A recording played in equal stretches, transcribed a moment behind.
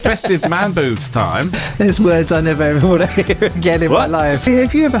Festive man boobs time. There's words I never ever want to hear again in my life.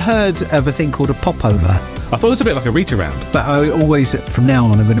 Have you ever heard of a thing called a popover? I thought it was a bit like a reach around. But I always, from now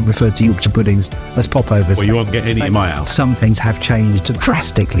on, I'm going to refer to Yorkshire puddings as popovers. Well, you won't get any in my house. Some things have changed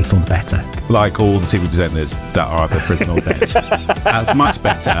drastically for the better. Like all the TV presenters that are either prison or dead. That's much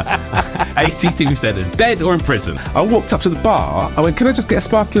better. 80 TV presenters, dead or in prison. I walked up to the bar. I went, can I just get a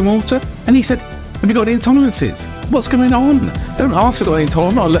sparkling water? And he said, have you got any intolerances? What's going on? Don't ask if I've got any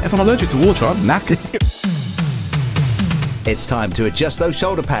intolerance. If I'm allergic to water, I'm knackered. It's time to adjust those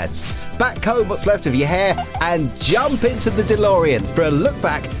shoulder pads, backcomb what's left of your hair, and jump into the DeLorean for a look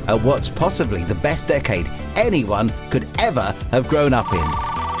back at what's possibly the best decade anyone could ever have grown up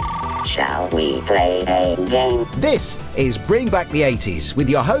in. Shall we play a game? This is Bring Back the 80s with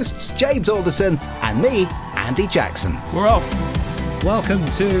your hosts James Alderson and me, Andy Jackson. We're off. Welcome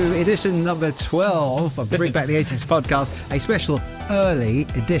to edition number 12 of Bring Back the 80s podcast, a special early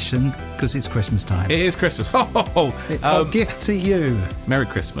edition because it's Christmas time. It is Christmas. It's our gift to you. Merry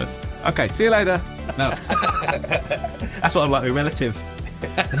Christmas. Okay, see you later. No. That's what I'm like with relatives.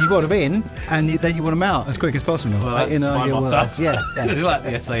 You want them in, and then you want them out as quick as possible. Well, that's in my ideal motto. words. Yeah. You like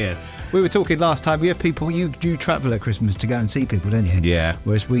the SAS. We were talking last time, you have people, you travel at Christmas to go and see people, don't you? Yeah.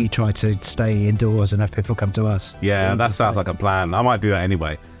 Whereas we try to stay indoors and have people come to us. Yeah, that sounds like a plan. I might do that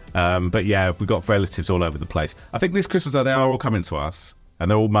anyway. But yeah, we've got relatives all over the place. I think this Christmas, they are all coming to us and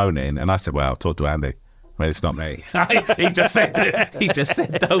they're all moaning. And I said, well, talk to Andy. Well, it's not me. He just said,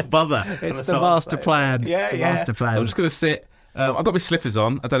 don't bother. It's the master plan. Yeah. Master plan. So I'm just going to sit. I've got my slippers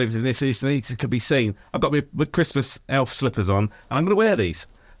on. I don't even know if this could be seen. I've got my Christmas elf slippers on, and I'm going to wear these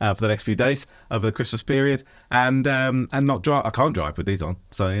for the next few days over the Christmas period, and not drive. I can't drive with these on,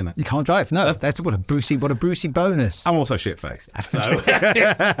 so you know. You can't drive. No, that's what a Brucey bonus. I'm also shit-faced. So.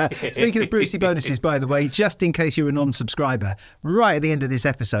 Speaking of Brucey bonuses, by the way, just in case you're a non-subscriber, right at the end of this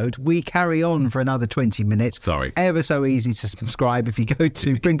episode, we carry on for another 20 minutes. Sorry. Ever so easy to subscribe if you go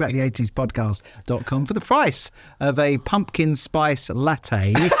to bringbackthe80spodcast.com for the price of a pumpkin spice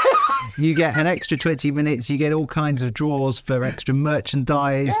latte. You get an extra 20 minutes. You get all kinds of draws for extra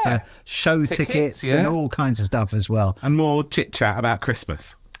merchandise, for show tickets and all kinds of stuff as well. And more chit-chat about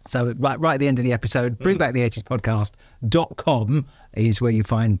Christmas. So right at the end of the episode, bringbackthe80spodcast.com is where you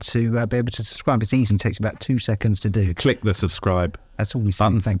find to be able to subscribe. It's easy. It takes about 2 seconds to do. Click the subscribe. That's all we say.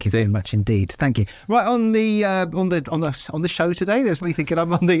 Thank you very much indeed. Thank you. Right on the show today. There's me thinking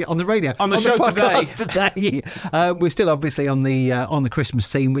I'm on the radio. On the show today. We're still obviously on the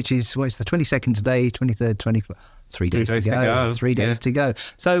Christmas theme, which is it's the 22nd today, 23rd, 24th. 3 days to go. 3 days to go.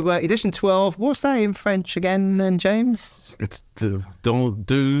 So edition 12. What's that in French again, then, James? It's deux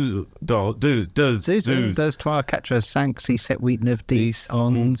trois quatre cinq six sept huit neuf dix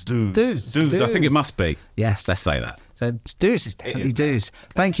onze douze. I think it must be. Yes. Let's say that. So it's dues, it's definitely dues.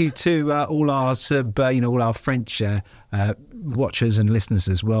 Thank you to all our all our French watchers and listeners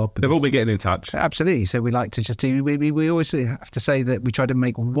as well. They've all been getting in touch. Absolutely. So we like to just do. We always have to say that we try to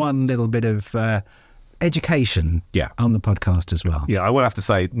make one little bit of education on the podcast as well. Yeah, I will have to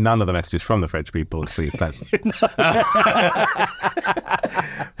say none of the messages from the French people is really pleasant.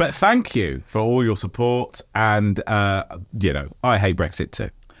 But thank you for all your support, and I hate Brexit too.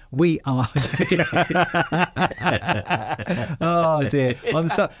 We are. Oh dear.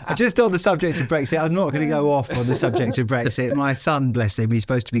 Just on the subject of Brexit, I'm not going to go off on the subject of Brexit. My son, bless him, he's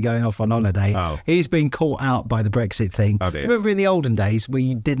supposed to be going off on holiday. Oh. He's been caught out by the Brexit thing. Oh dear. Remember in the olden days where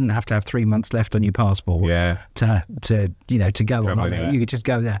you didn't have to have 3 months left on your passport to go on holiday. Anywhere. You could just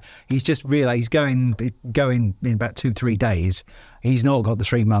go there. He's just realised he's going in about 2-3 days. He's not got the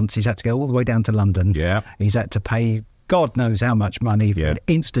 3 months. He's had to go all the way down to London. Yeah. He's had to pay God knows how much money for an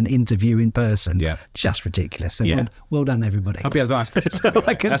instant interview in person. Yeah. Just ridiculous. So well done, everybody. Hope you have a nice Christmas.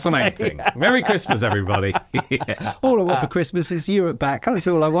 That's the main thing. Merry Christmas, everybody. All I want for Christmas is Europe back. That's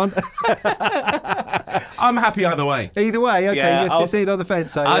all I want. I'm happy either way. Either way, okay. Yeah, you're sitting on the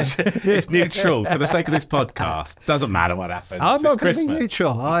fence. It's neutral for the sake of this podcast. Doesn't matter what happens. I'm not going to be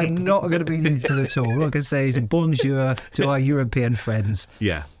neutral. I'm not going to be neutral at all. All I can say is bonjour to our European friends.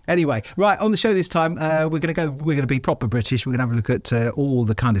 Yeah. Anyway, right, on the show this time, we're going to be proper British. We're going to have a look at all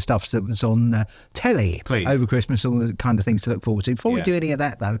the kind of stuff that was on telly over Christmas, all the kind of things to look forward to. Before we do any of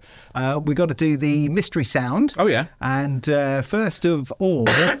that, though, we've got to do the mystery sound. Oh, yeah. And first of all,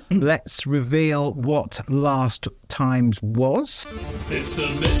 let's reveal what last time's was. It's the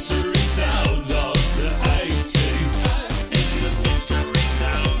mystery sound of the 80s.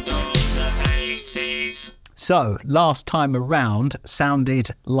 So, last time around sounded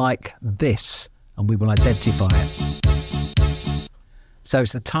like this, and we will identify it. So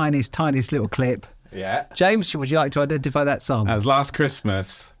it's the tiniest little clip. Yeah. James, would you like to identify that song? That was Last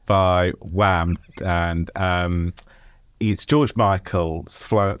Christmas by Wham, and it's George Michael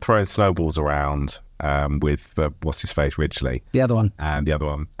throwing snowballs around with what's his face, Ridgely. The other one. And the other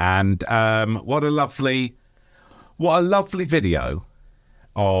one. And what a lovely video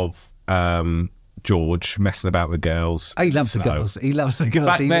of George messing about with girls. He loves the Snow. girls. He loves the girls.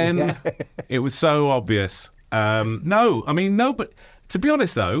 Back He- then, yeah. it was so obvious. No, but to be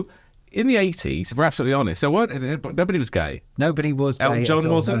honest though, in the 80s, if we're absolutely honest, nobody was gay. Nobody was gay. Elton at John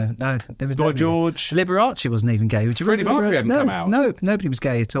all. wasn't? No, there was Boy nobody. George. Liberace wasn't even gay. Would you Freddie remember Mercury Liberace? hadn't No, come out. No, nobody was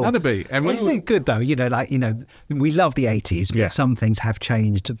gay at all. None of it. And we Isn't were- it good though? We love the 80s, but Yeah. some things have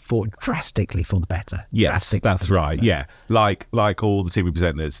changed drastically for the better. Yes, Drastically that's for the right. better. Yeah, like all the TV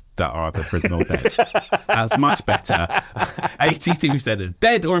presenters that are either prison or dead. That's much better. 80 TV presenters,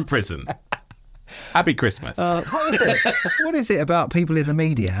 dead or in prison. Happy Christmas. What is it about people in the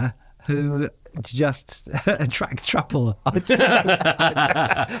media who just attract trouble? I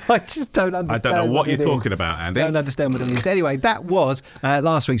just don't understand. I don't know what you're it is. talking about, Andy. Don't understand what it is. Anyway, that was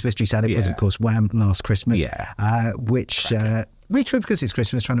last week's Mystery Saturday. It was, Yeah. of course, Wham! Last Christmas. Yeah. Which because it's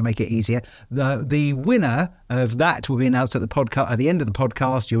Christmas, trying to make it easier. The winner of that will be announced at the end of the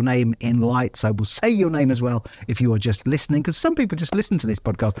podcast. Your name in lights. I will say your name as well if you are just listening, because some people just listen to this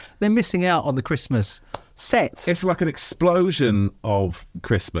podcast. They're missing out on the Christmas set. It's like an explosion of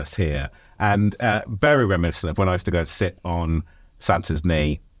Christmas here, and very reminiscent of when I used to go and sit on Santa's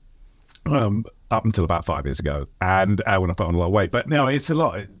knee up until about 5 years ago, and when I put on a lot of weight. But no, it's a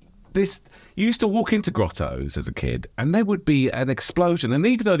lot. You used to walk into grottos as a kid, and there would be an explosion. And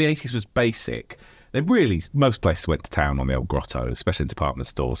even though the 80s was basic, most places went to town on the old grottos, especially in department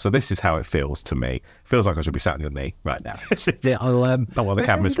stores. So this is how it feels to me. Feels like I should be sat on your knee right now. Yeah, I'll, Oh, well, the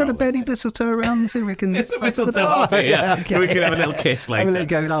camera's We've got a rolling. Benny Mistletoe around, so we can. It's a mistletoe up here. Yeah, okay. We can have a little kiss Have a later.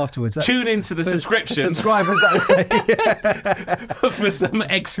 little go afterwards. Tune into the subscription Subscribers only. for some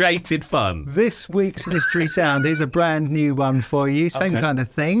X-rated fun. This week's Mystery Sound is a brand new one for you. Same Okay. kind of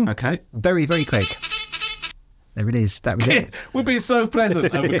thing. Okay. Very, very quick. There it is. That was it. We've been so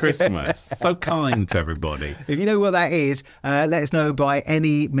pleasant over Christmas. So kind to everybody. If you know what that is, let us know by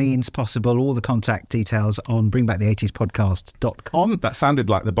any means possible. All the contact details on bringbackthe80spodcast.com. That sounded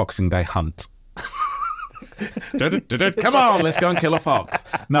like the Boxing Day hunt. Come on, let's go and kill a fox.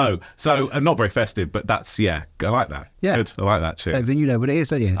 No, so not very festive, but that's, I like that. Yeah. Good, I like that So shit. then you know what it is,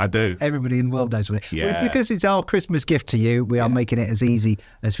 don't you? I do. Everybody in the world knows what it is. Yeah. Because it's our Christmas gift to you, we are making it as easy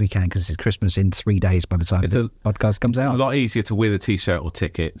as we can, because it's Christmas in 3 days by the time It's this a- podcast comes A out. lot easier to win a T-shirt or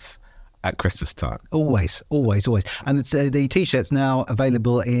tickets at Christmas time. Always. And the T-shirts now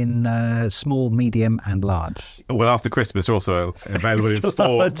available in small, medium and large. Well, after Christmas, they're also available in Extra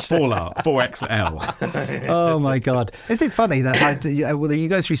 4XL. Oh, my God. Is it funny that you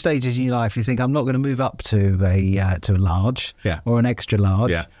go through stages in your life, you think, I'm not going to move up to a large or an extra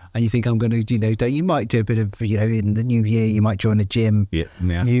large. Yeah. And you think, I'm going to, you might do a bit of, in the new year, you might join a gym. Yeah.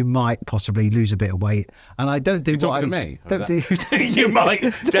 You might possibly lose a bit of weight. And I don't do You're what talking I... to me? Don't do... You might,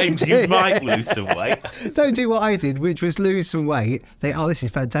 James, you might lose some weight. Don't do what I did, which was lose some weight. Think, this is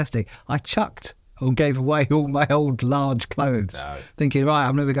fantastic. I chucked or gave away all my old large clothes, thinking, right,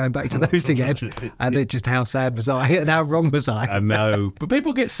 I'm never going back to those again. And it just, how sad was I and how wrong was I? I know, but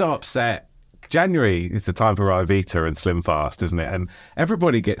people get so upset. January is the time for Rivita and Slim Fast, isn't it? And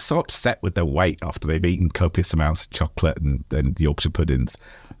everybody gets so upset with their weight after they've eaten copious amounts of chocolate and Yorkshire puddings.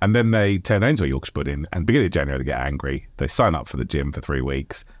 And then they turn into a Yorkshire pudding, and beginning of January they get angry. They sign up for the gym for 3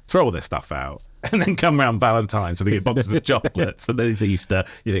 weeks, throw all their stuff out, and then come around Valentine's and they get boxes of chocolates, and then it's Easter.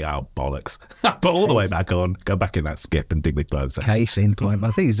 You think, oh, bollocks. Put all the way back on, go back in that skip and dig the clothes out. Case in point. My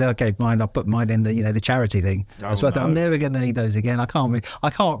thing is, I gave mine. I put mine in the the charity thing. That's why I thought I'm never going to need those again. I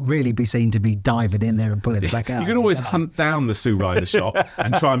can't really be seen to be diving in there and pulling it back out. You can always hunt down the Sue Ryder shop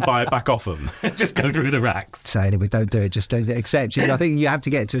and try and buy it back off them. Just go through the racks. So anyway, don't do it. Just don't accept it. I think you have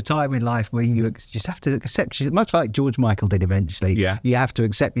to get to a time in life where you just have to accept it, much like George Michael did eventually. Yeah. You have to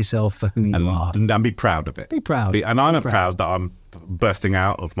accept yourself for who you are. And be proud of it. Be proud. And I'm proud that I'm bursting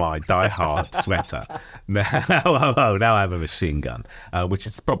out of my die-hard sweater. Now I have a machine gun, which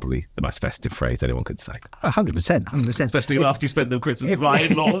is probably the most festive phrase anyone could say. 100%. Especially after you spent the Christmas with my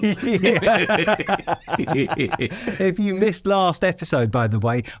in-laws. If you missed last episode, by the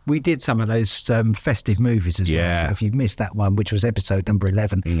way, we did some of those festive movies as well. Yeah. So if you've missed that one, which was episode number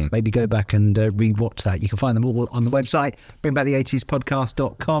 11, maybe go back and re-watch that. You can find them all on the website,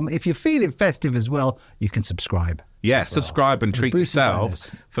 bringbackthe80spodcast.com. If you're feeling festive as well, you can subscribe. Yeah, subscribe and treat Brucey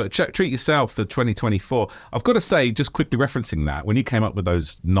yourself treat yourself for 2024. I've got to say, just quickly referencing that, when you came up with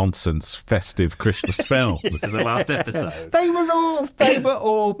those nonsense festive Christmas films in the last episode. They were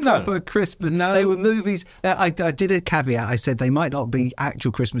all proper Christmas. No. They were movies. I did a caveat. I said they might not be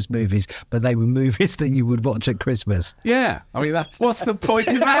actual Christmas movies, but they were movies that you would watch at Christmas. Yeah, I mean, what's the point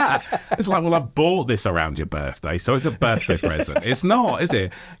in that? It's like, well, I bought this around your birthday, so it's a birthday present. It's not, is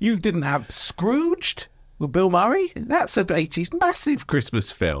it? You didn't have Scrooged with Bill Murray? That's an 80s massive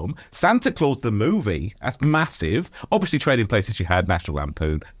Christmas film. Santa Claus the movie, that's massive. Obviously, Trading Places you had, National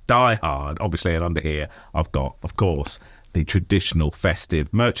Lampoon, Die Hard, obviously, and under here I've got, of course, the traditional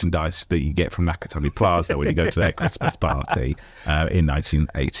festive merchandise that you get from Nakatomi Plaza when you go to their Christmas party in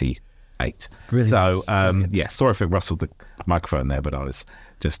 1988. Brilliant. So, yeah, sorry if I rustled the microphone there, but I was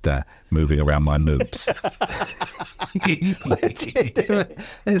just moving around my moobs.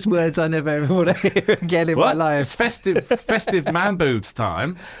 There's words I never ever want to hear again in my life. It's festive man boobs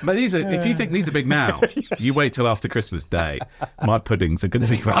time. But these are, if you think these are big now, you wait till after Christmas Day. My puddings are going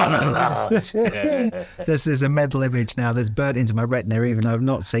to be running around. There's a mental image now that's burnt into my retina, even though I've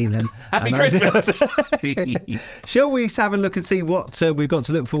not seen them. Happy Christmas. Shall we have a look and see what we've got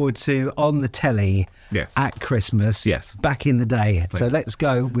to look forward to on the telly Yes. at Christmas Yes. back in the day? So let's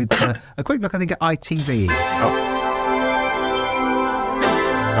go with a quick look, I think, at ITV.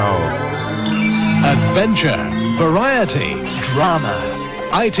 Adventure, variety, drama.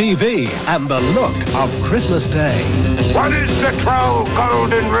 ITV and the look of Christmas Day. What is the true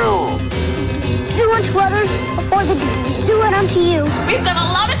golden rule? Do unto others before they do it unto you. We've got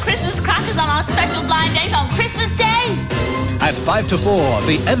a lot of Christmas crackers on our special blind date on Christmas Day. At 5 to 4,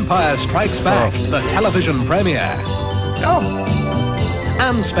 The Empire Strikes Back, the television premiere.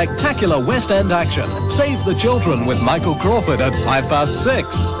 And spectacular West End action. Save the Children with Michael Crawford at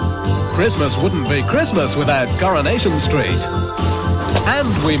 6:05. Christmas wouldn't be Christmas without Coronation Street. And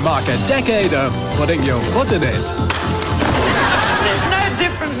we mark a decade of putting your foot in it. There's no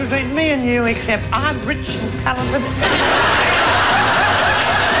difference between me and you except I'm rich and talented.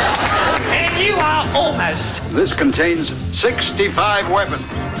 And you are almost. This contains 65 weapons.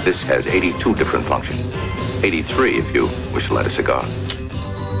 This has 82 different functions. 83 if you wish to light a cigar.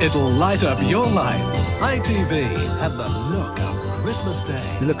 It'll light up your life. ITV and the look of Christmas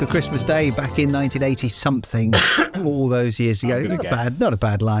Day. The look of Christmas Day back in 1980 something, all those years ago. Not a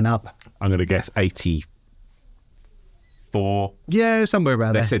bad lineup. I'm going to guess 84. Yeah, somewhere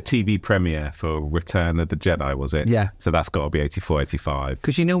around They there. said TV premiere for Return of the Jedi, was it? Yeah. So that's got to be 84, 85.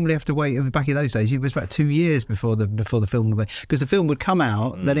 Because you normally have to wait. Back in those days, it was about 2 years before the film. Because the film would come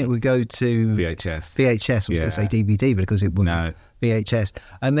out, then it would go to VHS. VHS. I was going to say DVD, but because it was No. VHS,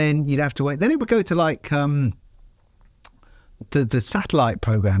 and then you'd have to wait. Then it would go to like the satellite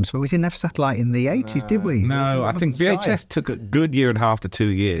programs, but we didn't have satellite in the 80s, did we? No, I think VHS took a good year and a half to 2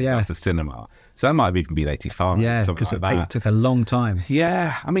 years Yeah. after cinema. So that might have even been 85. Yeah, something because like it that. took a long time.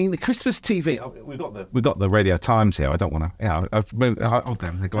 Yeah, I mean the Christmas TV. We've got the Radio Times here. I don't want to. Yeah, I've moved. Hold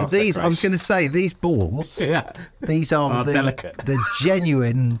them. The glass These, I was decoration. going to say, these balls. Yeah. These are Delicate. the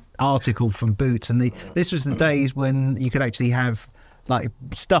genuine article from Boots, and this was the days when you could actually have like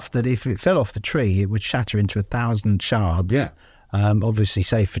stuff that if it fell off the tree, it would shatter into 1,000 shards. Yeah. Obviously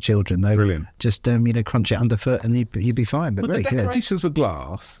safe for children though. Brilliant. Just crunch it underfoot and you'd be fine. But Well, very the good. decorations were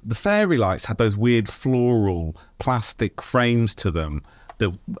glass. The fairy lights had those weird floral plastic frames to them,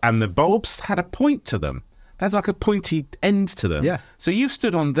 and the bulbs had a point to them. They had like a pointy end to them. Yeah. So you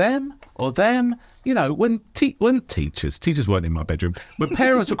stood on them or them. You know, when teachers weren't in my bedroom, when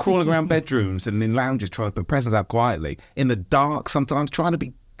parents were crawling around bedrooms and in lounges trying to put presents out quietly in the dark, sometimes trying to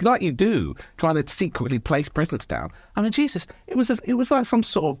be like you do, trying to secretly place presents down. I mean, Jesus, it was like some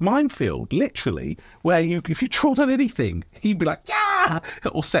sort of minefield, literally, where if you trod on anything, you'd be like, yeah,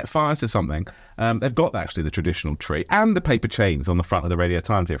 or set fire to something. They've got actually the traditional tree and the paper chains on the front of the Radio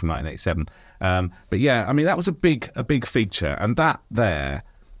Times here from 1987. But yeah, I mean, that was a big feature, and that there.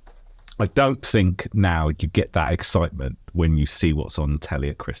 I don't think now you get that excitement when you see what's on telly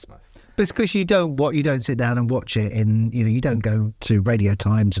at Christmas. But it's because you don't sit down and watch it, and you don't go to Radio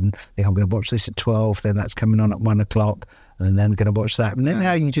Times and think I'm going to watch this at 12, then that's coming on at 1 o'clock, and then going to watch that, and then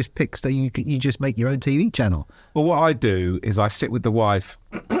now you just pick stuff. You just make your own TV channel. Well, what I do is I sit with the wife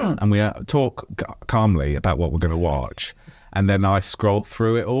and we talk calmly about what we're going to watch, and then I scroll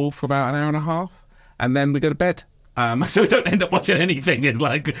through it all for about an hour and a half, and then we go to bed. So we don't end up watching anything. It's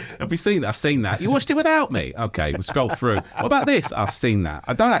like, have you seen that? I've seen that. You watched it without me? Okay, we'll scroll through. What about this? I've seen that.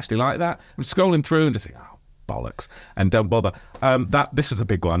 I don't actually like that. I'm scrolling through and just think, oh, bollocks, and don't bother. This was a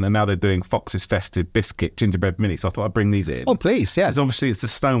big one, and now they're doing Fox's Festive Biscuit Gingerbread Mini, so I thought I'd bring these in. Oh, please, yeah. Because obviously it's the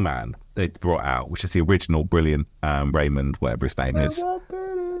snowman. they brought out, which is the original brilliant Raymond, whatever his name is.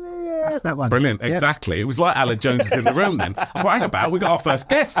 That one. Brilliant, Yep. exactly. It was like Alan Jones was in the room then. I thought, hang about, we got our first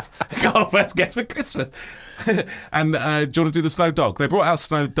guest. We got our first guest for Christmas. And do you want to do the Snow Dog? They brought out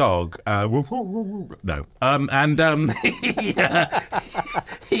Snow Dog. No.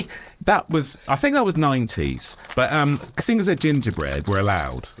 That was, I think that was 90s. But seeing as they're gingerbread, we're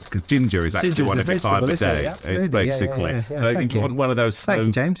allowed. Because ginger is actually one every 5 a day. Absolutely. Basically. Yeah. So Thank you you. want one of those Thank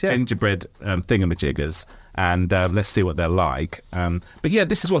you, James. Yeah. gingerbread thingamajiggers. And let's see what they're like. But yeah,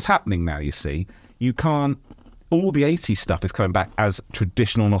 this is what's happening now, you see. You can't... All the 80s stuff is coming back as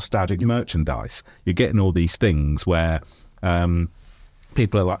traditional nostalgic merchandise. You're getting all these things where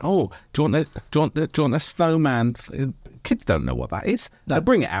people are like, oh, do you want a snowman? Kids don't know what that is. No. They'll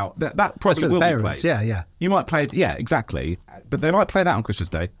bring it out. That probably will be played. Yeah. You might play it, yeah, exactly. But they might play that on Christmas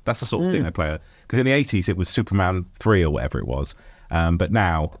Day. That's the sort of thing they play. Because in the 80s, it was Superman 3 or whatever it was. But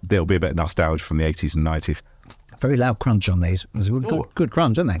now, there'll be a bit of nostalgia from the 80s and 90s. Very loud crunch on these. It was a good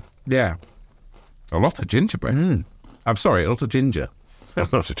crunch, aren't they? Yeah. A lot of gingerbread. I'm sorry, a lot of ginger. A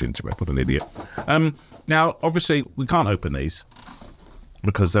lot of gingerbread. What an idiot. Now, obviously, we can't open these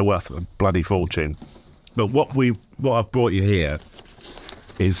because they're worth a bloody fortune. But what I've brought you here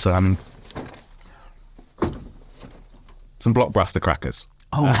is some Blockbuster crackers.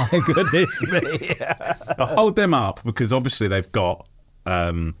 Oh my goodness me! I'll hold them up because obviously they've got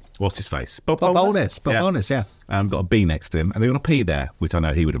what's his face? Bob Holness. Bob Holness, yeah. Got a B next to him, and they've got a P there, which I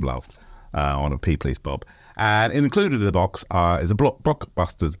know he would have loved. On a P, please, Bob. And included in the box is a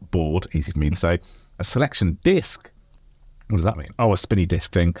Blockbuster board, easy for me to say, a selection disc. What does that mean? Oh, a spinny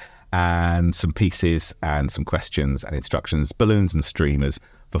disc thing, and some pieces and some questions and instructions, balloons and streamers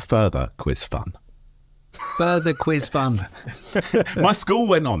for further quiz fun. Further quiz fun. My school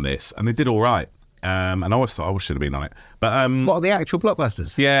went on this, and they did all right. And I always thought I should have been on it. But what are the actual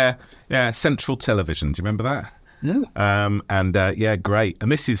Blockbusters? Yeah, Central Television. Do you remember that? No. Yeah, great.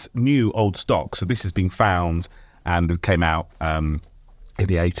 And this is new old stock, so this has been found and it came out in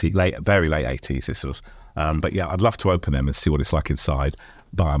the very late 80s. This was, but yeah, I'd love to open them and see what it's like inside.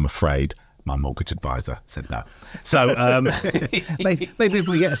 But I'm afraid my mortgage advisor said no. So maybe if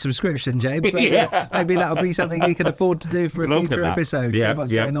we get a subscription, James, maybe that'll be something we can afford to do for a future episode. Yeah, see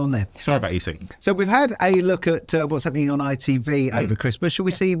what's going on there. Sorry about you, Sing. So we've had a look at what's happening on ITV over Christmas. Shall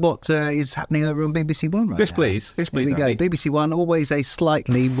we see what is happening over on BBC One right Yes, now? please. Yes, please. Here we go. Andy. BBC One, always a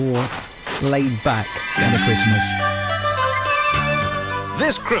slightly more laid back kind of Christmas.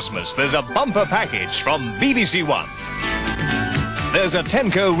 This Christmas, there's a bumper package from BBC One. There's a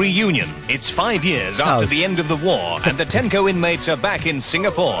Tenco reunion. It's 5 years after the end of the war, and the Tenco inmates are back in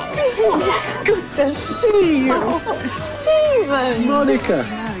Singapore. It's good to see you. Oh, Stephen. Monica.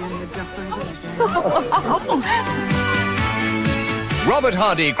 Robert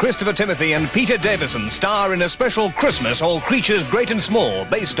Hardy, Christopher Timothy, and Peter Davison star in a special Christmas All Creatures Great and Small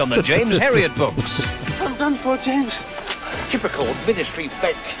based on the James Herriot books. Well done for James. Typical ministry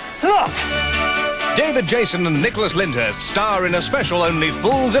bench. Look! David Jason and Nicholas Lyndhurst star in a special only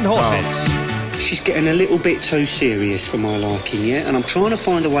Fools and Horses. She's getting a little bit too serious for my liking, yeah? And I'm trying to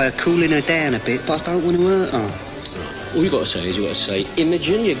find a way of cooling her down a bit, but I don't want to hurt her. All you've got to say is you've got to say,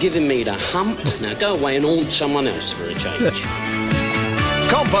 Imogen, you're giving me the hump. Now go away and haunt someone else for a change.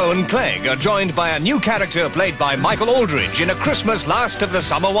 Compo and Clegg are joined by a new character played by Michael Aldridge in A Christmas Last of the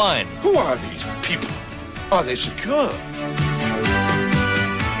Summer Wine. Who are these people? Are they secure?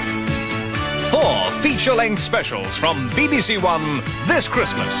 4 feature-length specials from BBC One this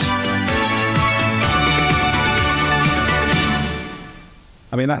Christmas.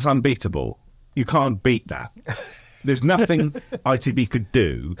 I mean, that's unbeatable. You can't beat that. There's nothing ITV could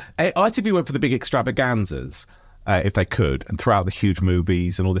do. ITV went for the big extravaganzas, if they could, and throw out the huge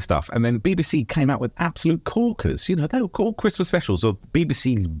movies and all this stuff. And then BBC came out with absolute corkers. You know, they were called Christmas specials of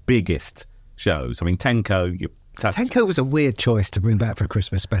BBC's biggest shows. I mean, Tenco... Tenco was a weird choice to bring back for a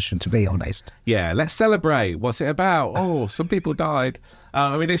Christmas special, to be honest. Yeah, let's celebrate. What's it about? Oh, some people died.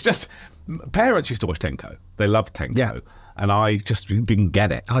 I mean, it's just... Parents used to watch Tenco. They loved Tenco. Yeah. And I just didn't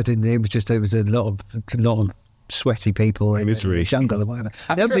get it. I didn't. It was a lot of sweaty people in the jungle and whatever.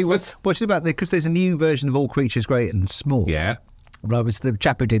 The other thing was, what's about because there's a new version of All Creatures Great and Small. Yeah. Well, I was the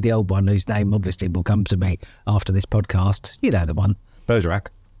chap who did the old one, whose name obviously will come to me after this podcast. You know the one. Bergerac.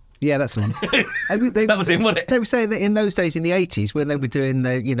 Yeah, that's the one. That was him, wasn't it? They were saying that in those days, in the 80s, when they were doing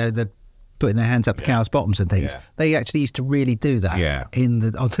the putting their hands up the cow's bottoms and things, they actually used to really do that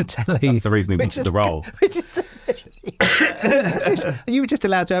on the telly. That's the reason he wanted the role. You were just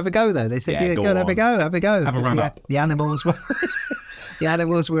allowed to have a go, though. They said, go and have a go. Have a run up. The animals were... The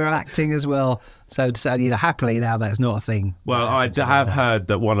animals were acting as well. So happily now that's not a thing. Well, I have heard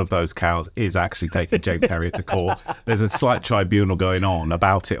that one of those cows is actually taking James Herriot to court. There's a slight tribunal going on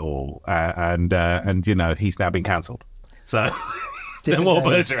about it all, and he's now been cancelled. So no more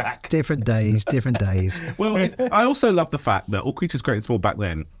Bergerac. Different days. Well, I also love the fact that All Creatures Great and Small back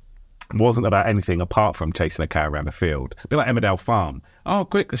then wasn't about anything apart from chasing a cow around a field. A bit like Emmerdale Farm. Oh,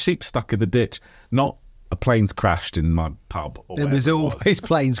 quick, a sheep stuck in the ditch. Not a plane's crashed in my pub. There was always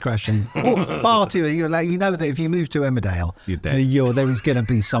planes crashing. Far too. You know that if you move to Emmerdale, you're dead. There is going to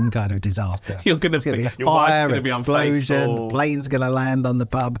be some kind of disaster. You're going to be a fire, explosion, plane's going to land on the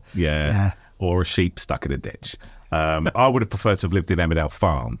pub. Yeah. Or a sheep stuck in a ditch. I would have preferred to have lived in Emmerdale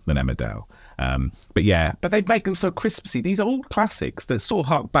Farm than Emmerdale. But they'd make them so Christmassy. These are all classics that sort of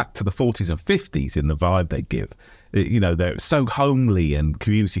hark back to the 40s and 50s in the vibe they give. They're so homely and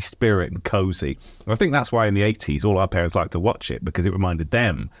community spirit and cosy. And I think that's why in the 80s, all our parents liked to watch it, because it reminded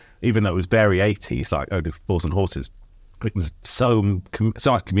them, even though it was very 80s, like Only Fools and Horses, it was so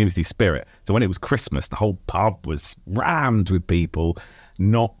much community spirit. So when it was Christmas, the whole pub was rammed with people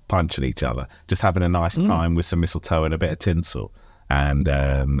not punching each other, just having a nice time with some mistletoe and a bit of tinsel and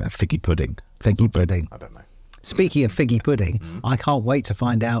figgy pudding. Figgy pudding. I don't know. Speaking of figgy pudding, I can't wait to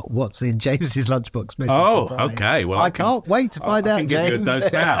find out what's in James's lunchbox. Surprise. Okay. Well, I can't wait to find out, James. James. Give you a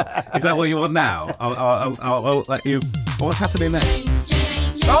dose now. Is that what you want now? I'll let you. What's happening there?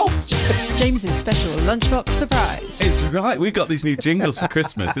 James's special lunchbox surprise. It's right. We've got these new jingles for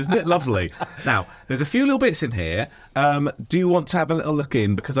Christmas. Isn't it lovely? Now, there's a few little bits in here. Do you want to have a little look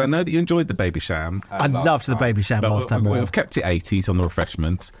in? Because I know that you enjoyed the Babycham. I loved the Babycham last time. We've kept it 80s on the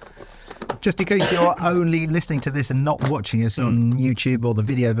refreshments. Just in case you're only listening to this and not watching us on YouTube or the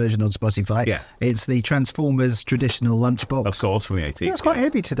video version on Spotify, it's the Transformers traditional lunchbox. Of course, from the 80s. It's quite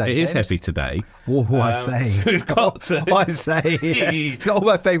heavy today, It James. is heavy today. Oh, I say. So we've got... It's got all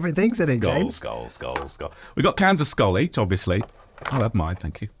my favourite things in it, James. Skulls. We've got cans of Scully, obviously. I'll have mine,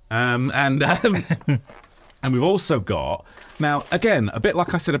 thank you. And we've also got... Now, again, a bit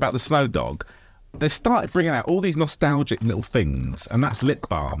like I said about the Snow Dog, they've started bringing out all these nostalgic little things, and that's lip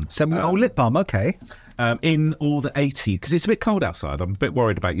balm. Lip balm, okay. In all the 80s, because it's a bit cold outside. I'm a bit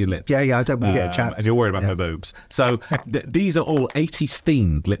worried about your lips. Yeah, I don't want to get a chat. And you're worried about my boobs. So these are all 80s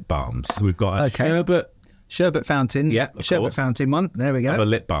themed lip balms. We've got a Sherbet Fountain. Yeah, Sherbet Fountain one. There we go. A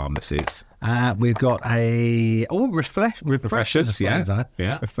lip balm, this is. We've got refreshers. Yeah.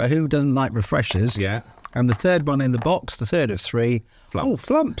 Who doesn't like refreshers? Yeah. And the third one in the box, the third of three. Flumps. Oh,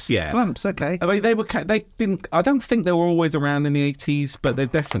 Flumps. Yeah. Flumps, okay. I mean, they didn't. I don't think they were always around in the 80s, but they've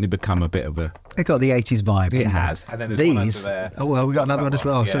definitely become a bit of a... It got the 80s vibe. It has. And then there's these. one under there. Oh, well, we got another one as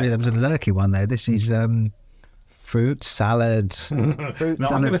well. Yeah. Sorry, there was a lurky one there. This is fruit salad. I'm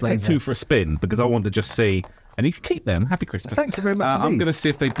going to take two for a spin because I want to just see... And you can keep them. Happy Christmas. Thank you very much I'm going to see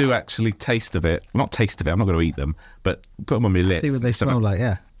if they do actually taste of it. Well, not taste of it. I'm not going to eat them, but put them on my lips. See what they smell like,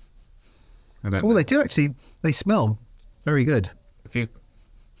 yeah. They do actually. They smell very good.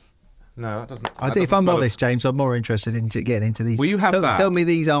 No, that doesn't. If I'm honest, James, I'm more interested in getting into these. Will you have that? Tell me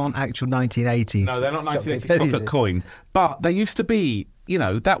these aren't actual 1980s. No, they're not 1980s chocolate coin. But they used to be,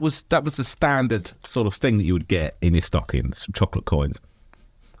 that was the standard sort of thing that you would get in your stockings, chocolate coins.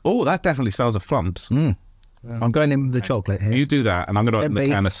 Oh, that definitely smells of Flumps. I'm going in with the chocolate here. You do that, and I'm going to open the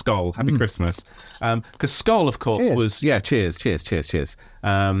can of Skull. Happy Christmas. Because Skull, of course, was... Yeah, cheers.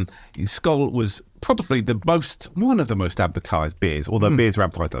 Skull was probably one of the most advertised beers, although beers are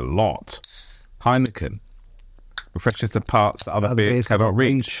advertised a lot. Heineken refreshes the parts that other beers cannot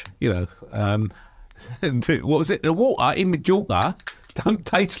reach. What was it? The water in Majorca don't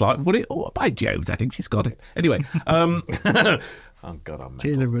taste like what it... Oh, by Jones, I think she's got it. Anyway... Oh, God, I'm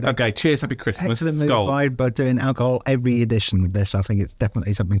cheers, everybody. Okay, cheers, happy Christmas. Excellent move by doing alcohol every edition of this. I think it's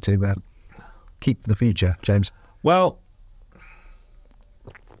definitely something to keep for the future, James. Well,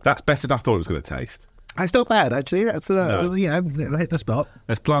 that's better than I thought it was going to taste. It's not bad, actually. That's, hit the spot.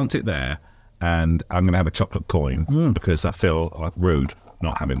 Let's plant it there, and I'm going to have a chocolate coin because I feel like rude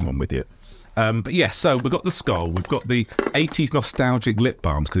not having one with you. But yeah, so we've got the Skull, we've got the 80s nostalgic lip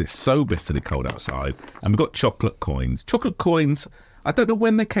balms because it's so bitterly cold outside, and we've got chocolate coins. Chocolate coins, I don't know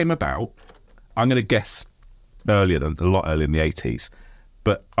when they came about. I'm going to guess a lot earlier in the 80s,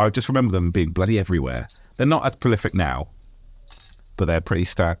 but I just remember them being bloody everywhere. They're not as prolific now, but they're pretty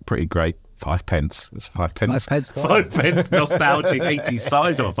great. 5 pence. It's 5 pence. 5 pence. Nostalgic 80s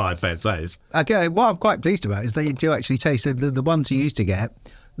size of 5 pence, that is. Okay, what I'm quite pleased about is they do actually taste the ones you used to get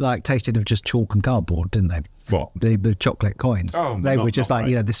like tasted of just chalk and cardboard, didn't they? What? The chocolate coins. Oh, they not- were just not like, right.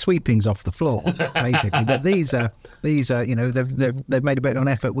 you know, the sweepings off the floor, basically. But these are, you know, they've made a bit of an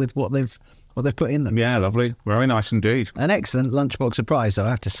effort with what they've put in them. Yeah, lovely. Very nice indeed. An excellent lunchbox surprise, though, I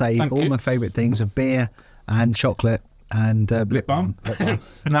have to say. Thank all you. my favourite things of beer and chocolate and lip balm.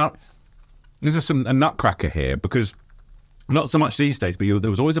 Now, there's a nutcracker here because not so much these days, but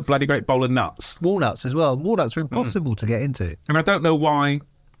there was always a bloody great bowl of nuts. Walnuts as well. Walnuts were impossible to get into. And I don't know why.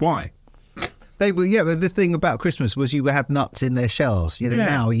 Why? They were, yeah. But the thing about Christmas was you would have nuts in their shells. You know, Yeah.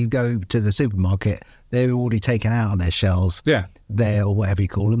 now you go to the supermarket, they're already taken out of their shells. Yeah. There or whatever you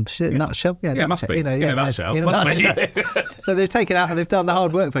call them, nut shell. Yeah, Yeah, must be. You know, Yeah, nutshell. Must be. So they've taken out and they've done the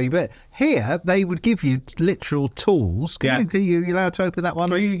hard work for you. But here they would give you literal tools. Can you allowed to open that one?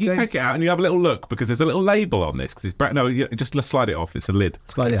 Well, you take it out and you have a little look because there's a little label on this. Because it's no, just slide it off. It's a lid.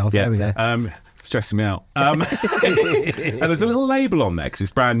 Slide it off. Yeah. There we go. Stressing me out. And there's a little label on there because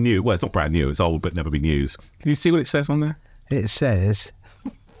it's brand new. Well, it's not brand new. It's old, but never been used. Can you see what it says on there? It says.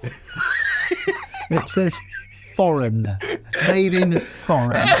 It says. Foreign, made in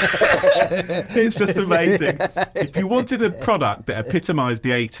foreign. It's just amazing. If you wanted a product that epitomised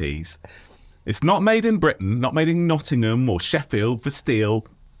the 80s, it's not made in Britain, not made in Nottingham or Sheffield for steel.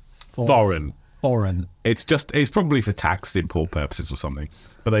 Foreign. It's probably for tax import purposes or something.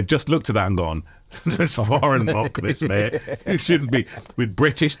 But they've just looked at that and gone, there's foreign mock this, mate. It shouldn't be with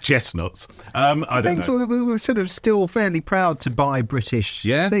British chestnuts. I don't know. We were sort of still fairly proud to buy British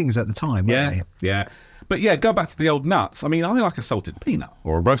things at the time, weren't we? Yeah. But yeah, go back to the old nuts. I mean, I like a salted peanut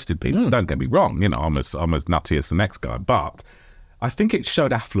or a roasted peanut. Don't get me wrong. You know, I'm as nutty as the next guy. But I think it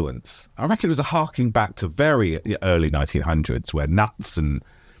showed affluence. I reckon it was a harking back to very early 1900s where nuts and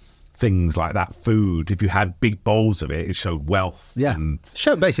things like that, food, if you had big bowls of it, it showed wealth. Yeah.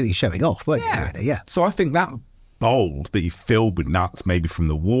 Basically showing off, weren't you? Really? Yeah. So I think that bowl that you filled with nuts, maybe from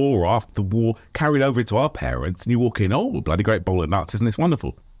the war or after the war, carried over into our parents, and you walk in, oh, bloody great bowl of nuts, isn't this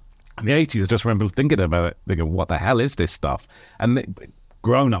wonderful? In the 80s, I just remember thinking about it, thinking, what the hell is this stuff? And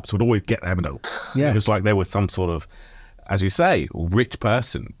grown-ups would always get them and go, it was like there was some sort of, as you say, rich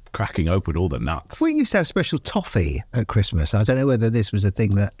person cracking open all the nuts. We used to have special toffee at Christmas. I don't know whether this was a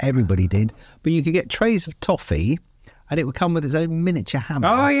thing that everybody did, but you could get trays of toffee and it would come with its own miniature hammer.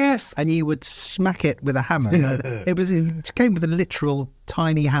 Oh, yes. And you would smack it with a hammer. It came with a literal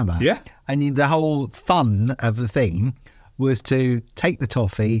tiny hammer. Yeah. And the whole fun of the thing was to take the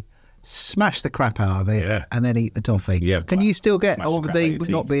toffee, smash the crap out of it, and then eat the toffee. Yeah, can you still get? Or would they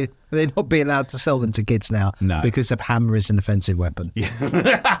not be allowed to sell them to kids now? No, because of hammer is an offensive weapon.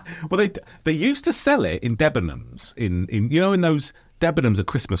 Yeah. Well, they used to sell it in Debenhams. In in those Debenhams at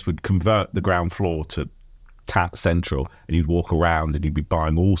Christmas would convert the ground floor to Tat Central, and you'd walk around and you'd be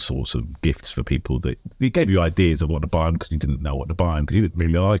buying all sorts of gifts for people that it gave you ideas of what to buy them because you didn't know what to buy them because you didn't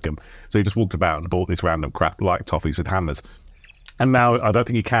really like them. So you just walked about and bought this random crap like toffees with hammers. And now I don't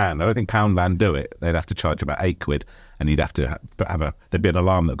think you can. I don't think Poundland do it. They'd have to charge about £8, and you'd have to have there'd be an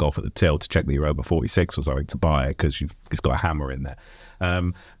alarm that'd go off at the till to check that you're over 46 or something to buy it because it's got a hammer in there.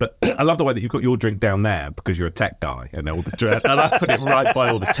 But I love the way that you've got your drink down there because you're a tech guy, and I've put it right by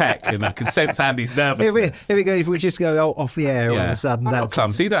all the tech, and I can sense Andy's nervousness. Here we go. If we just go off the air all of a sudden, that's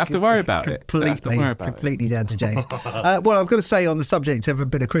clumsy. You don't have to worry about it. Completely down to James. Well, I've got to say on the subject of a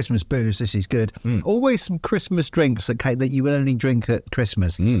bit of Christmas booze, this is good. Always some Christmas drinks that you would only drink at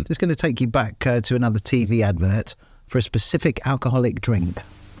Christmas. Just going to take you back to another TV advert for a specific alcoholic drink.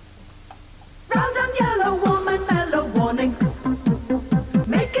 Brown and yellow, warm and mellow, warning.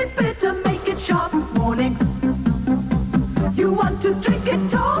 Make it bitter, make it sharp, warning. You want to drink it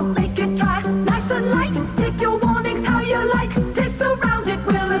tall, make it dry, nice and light. Take your warnings how you like. Taste around it,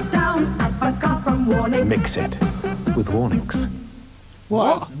 will astound. Advocate from warning. Mix it with warnings.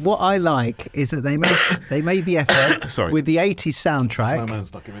 What I like is that they made the effort with the 80s soundtrack. Snowman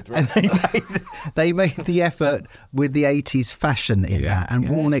stuck in my throat. And they made the effort with the 80s fashion in that. And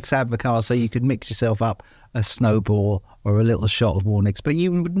Warnick's Advocaat, so you could mix yourself up a snowball or a little shot of Warnick's. But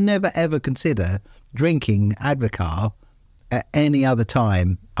you would never, ever consider drinking Advocaat at any other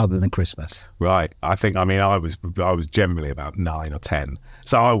time other than Christmas. Right. I was generally about 9 or 10,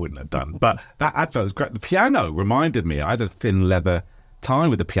 so I wouldn't have done. But that advert was great. The piano reminded me. I had a thin leather tie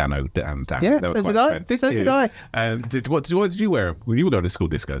with the piano down. Yeah, so did I. So did I. What did you wear? Well, you were going to school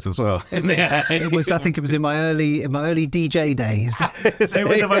discos as well. I think it was in my early DJ days. They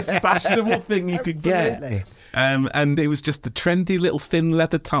were the most fashionable thing you could get. And it was just the trendy little thin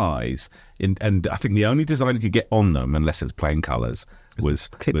leather ties. And I think the only design you could get on them, unless it was plain colours, was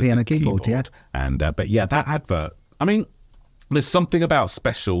piano keyboard, yeah. And but yeah, that advert. I mean, There's something about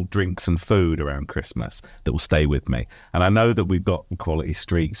special drinks and food around Christmas that will stay with me. And I know that we've got quality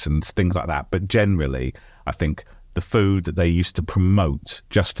streets and things like that, but generally, I think the food that they used to promote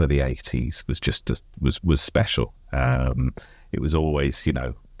just for the 80s was special. It was always, you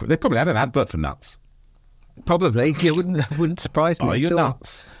know, they probably had an advert for nuts. Probably. It wouldn't surprise me. Oh, you're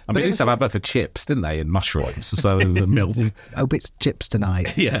nuts. I mean, they used to have advert for chips, didn't they, and mushrooms, so milk. Hope it's chips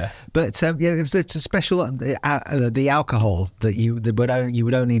tonight. Yeah. But it was a special, the alcohol that you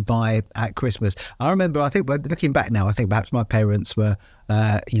would only buy at Christmas. I remember, I think, looking back now, I think perhaps my parents were,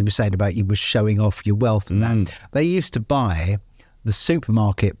 you were saying about you were showing off your wealth and that. They used to buy the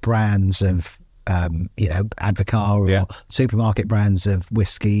supermarket brands of, Advocaat or supermarket brands of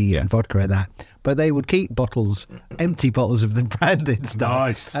whiskey and vodka and that. But they would keep empty bottles of the branded stuff,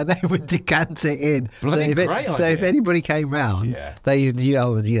 nice. And they would decant it in. Bloody So if anybody came round, these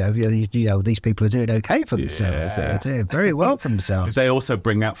people are doing okay for themselves. They're doing very well for themselves. They also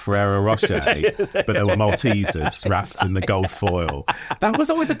bring out Ferrero Rocher, but they were Maltesers wrapped in the gold foil. That was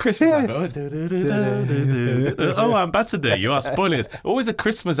always a Christmas advert. Oh, Ambassador, you are spoiling us. Always a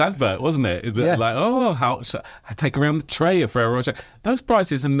Christmas advert, wasn't it? Like, how I take around the tray of Ferrero Rocher. Those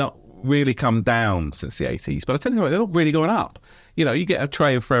prices are not really come down since the 80s, but I tell you what, they're not really going up. You know, you get a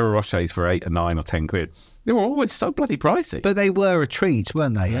tray of Ferrero Rochers for 8 or 9 or 10 quid. They were always so bloody pricey. But they were a treat,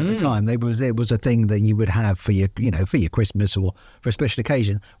 weren't they, at the time? It was a thing that you would have for your Christmas or for a special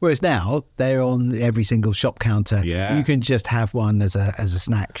occasion. Whereas now they're on every single shop counter. Yeah. You can just have one as a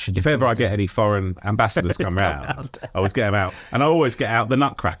snack. If ever I get any foreign ambassadors come round, I always get them out, and I always get out the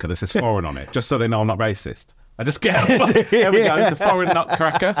nutcracker that says foreign on it, just so they know I'm not racist. I just get out. There we go. It's a foreign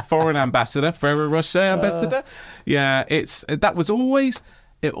nutcracker, foreign ambassador, Ferrero Rocher ambassador.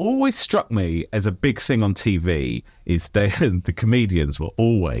 It always struck me as a big thing on TV is the comedians were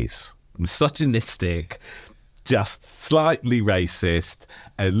always misogynistic, just slightly racist,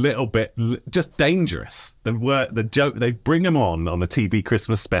 a little bit just dangerous. The joke, they bring them on a TV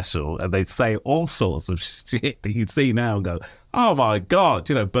Christmas special and they say all sorts of shit that you'd see now and go, oh my God,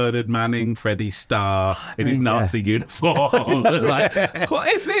 Bernard Manning, Freddie Starr in his Nazi uniform. Like, what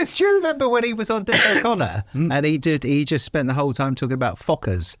is this? Do you remember when he was on Dick O'Connor and he just spent the whole time talking about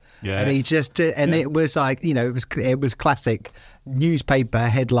Fockers? Yes. And it was like, it was classic newspaper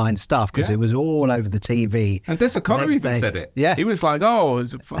headline stuff because it was all over the TV. And Des O'Connor even said it. Yeah. He was like, oh,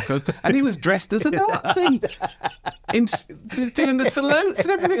 it's a Fockers. And he was dressed as a Nazi doing the salutes and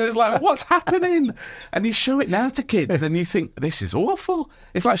everything. It was like, what's happening? And you show it now to kids and you think, this is awful.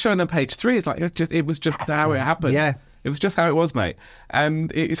 It's like showing them Page 3. It's like it was just how it happened. Yeah. It was just how it was, mate.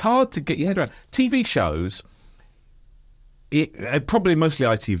 And it's hard to get your head around. TV shows, probably mostly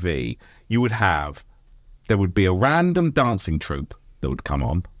ITV, there would be a random dancing troupe that would come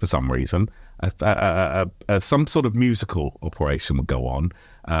on for some reason. Some sort of musical operation would go on.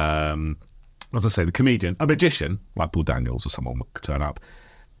 As I say, the comedian, a magician, like Paul Daniels or someone would turn up.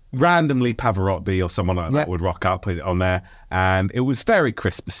 Randomly Pavarotti or someone like that would rock up on there, and it was very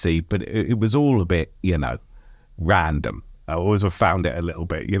Christmassy, but it was all a bit, random. I always have found it a little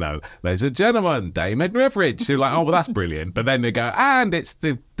bit, ladies and gentlemen, Dame Edna Everage. You're like, oh, well, that's brilliant. But then they go, and it's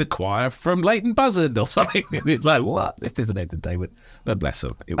the choir from Leighton Buzzard or something. And it's like, what? This isn't entertainment. But bless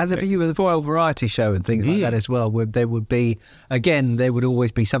them. And the Royal Variety Show and things like that as well, where there would be, again, there would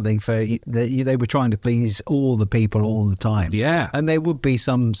always be something they were trying to please all the people all the time. Yeah. And there would be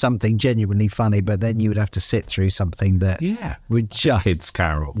something genuinely funny, but then you would have to sit through something that would just... Kids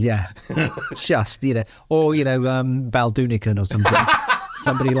Carol. Yeah. Just, or, Val Doonican or something.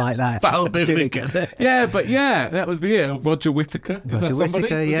 Somebody like that. Val Doonican. That was Roger Whittaker. Is that somebody?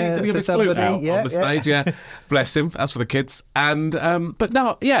 Did he have his flute out on the stage? Yeah. Bless him. That's for the kids. And but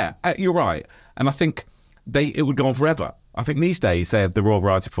no, you're right. And I think it would go on forever. I think these days they have the Royal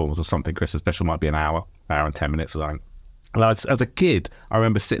Variety Performance or something. Christmas special might be an hour and 10 minutes or something. And as a kid, I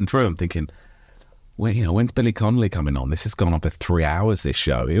remember sitting through them thinking, well, when's Billy Connolly coming on? This has gone on for 3 hours, this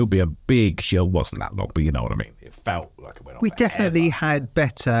show. It'll be a big show. It wasn't that long, but you know what I mean. It felt like it went on. We definitely had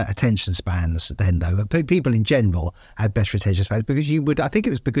better attention spans then, though. People in general had better attention spans because I think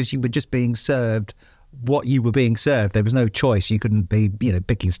it was because you were just being served what you were being served. There was no choice. You couldn't be,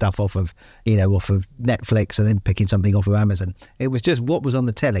 picking stuff off of Netflix and then picking something off of Amazon. It was just what was on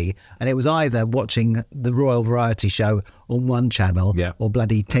the telly, and it was either watching the Royal Variety Show on one channel or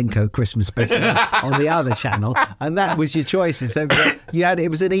bloody Tenko Christmas Special on the other channel, and that was your choice. And so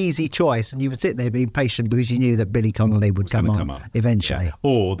it was an easy choice, and you would sit there being patient because you knew that Billy Connolly would come on eventually. Yeah.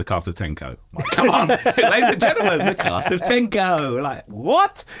 Or the cast of Tenko. Like, come on, ladies and gentlemen, the cast of Tenko. Like,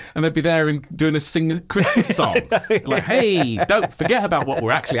 what? And they'd be there and doing a sing Christmas song. Like, hey, don't forget about what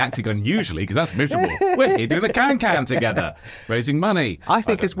we're actually acting on usually, because that's miserable. We're here doing a can together, raising money. I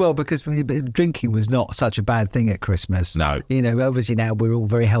think as well, because drinking was not such a bad thing at Christmas. No. You know, obviously now we're all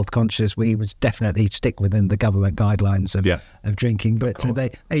very health conscious. We would definitely stick within the government guidelines of drinking. But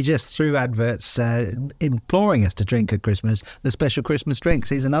they just threw adverts imploring us to drink at Christmas. The special Christmas drinks.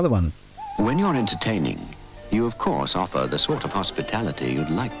 Here's another one. When you're entertaining, you of course offer the sort of hospitality you'd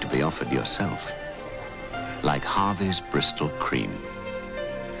like to be offered yourself. Like Harvey's Bristol Cream.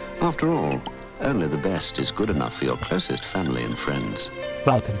 After all, only the best is good enough for your closest family and friends.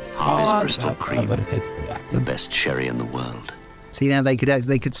 Welcome. Harvey's Bristol Cream, the best sherry in the world. See, now they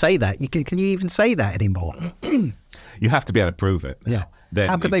could say that. Can you even say that anymore? You have to be able to prove it. Yeah. Then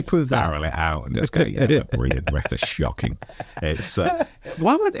how could they prove that? Barrel it out and just go, yeah, brilliant. The rest is shocking. It's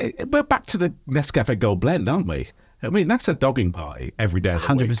we're back to the Nescafe Gold Blend, aren't we? I mean, that's a dogging party every day.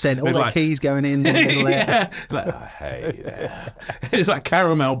 100%. All the keys going in the middle there. Like, oh, hey there. It's like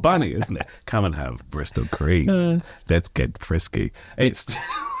caramel bunny, isn't it? Come and have Bristol Cream. Let's get frisky. It's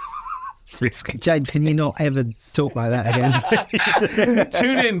frisky. James, can you not ever talk like that again?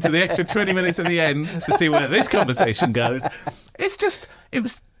 Tune in to the extra 20 minutes at the end to see where this conversation goes. It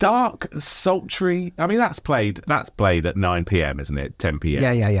was dark, sultry. I mean, that's played at 9 p.m, isn't it? 10 p.m.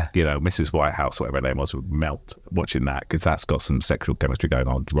 Yeah. You know, Mrs. Whitehouse, whatever her name was, would melt watching that, because that's got some sexual chemistry going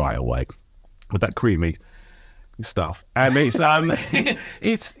on right away with that creamy stuff. And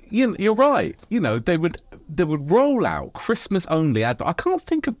it's you're right. You know, they would roll out Christmas only advert. I can't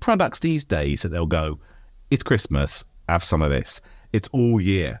think of products these days that they'll go, it's Christmas, have some of this. It's all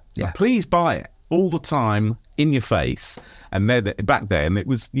year. Yeah. Please buy it all the time in your face. And then back then it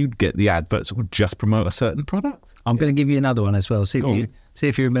was, you'd get the adverts that would just promote a certain product. I'm going to give you another one as well. See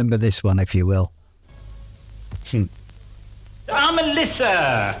if you remember this one, if you will. I'm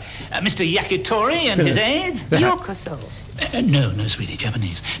Melissa. Mr. Yakitori and his aides. Yokoso. No, sweetie,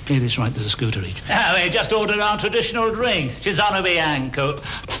 Japanese. Play this right, there's a scooter each. They just ordered our traditional drink, Chisano Bianco.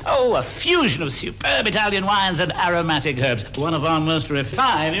 Oh, a fusion of superb Italian wines and aromatic herbs. One of our most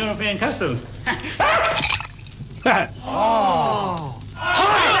refined European customs. Oh.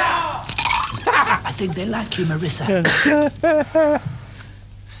 I think they like you, Marissa.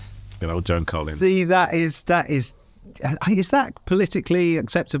 Good old Joan Collins. See, that is that politically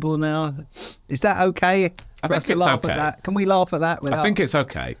acceptable now? Is that okay? I think it's laugh okay. at that? Can we laugh at that? I think it's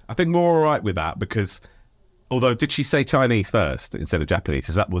okay. I think we're all right with that, because although, did she say Chinese first instead of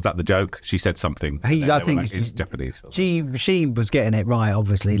Japanese? Was that the joke? She said something. I think it's Japanese. She was getting it right.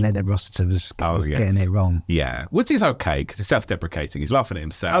 Obviously, Leonard Rossiter was getting it wrong. Yeah, which is okay, because it's self-deprecating. He's laughing at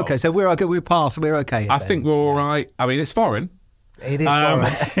himself. Okay, so we're okay. We're past. We're okay. I think we're all right. I mean, it's foreign. It is foreign.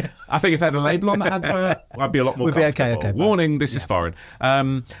 I think if they had a label on that advert, I'd be a lot more comfortable. Okay. Warning, this is foreign.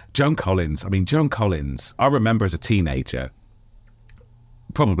 Joan Collins. I mean, Joan Collins, I remember as a teenager,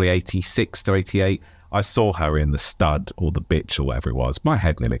 probably 86 to 88, I saw her in The Stud or The Bitch or whatever it was. My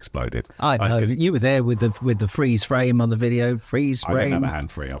head nearly exploded. I know. You were there with the freeze frame on the video. Freeze frame. I didn't have a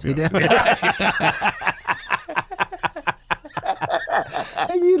hand free, I'll be honest.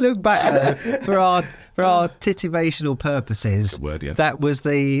 And you look back at it, for our titivational purposes, that was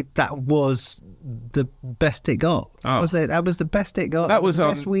the best it got. Was it? That was the best it got. That was the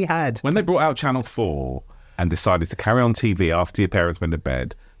best we had. When they brought out Channel 4 and decided to carry on TV after your parents went to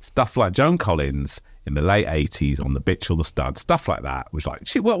bed, stuff like Joan Collins in the late 80s on The Bitch or The Stud, stuff like that was like,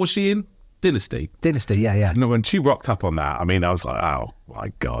 what was she in? Dynasty, yeah. No, when she rocked up on that, I mean, I was like, oh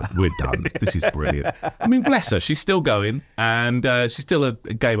my God, we're done. This is brilliant. I mean, bless her, she's still going, and she's still a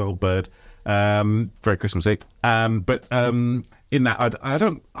game old bird. Very Christmassy. But in that, I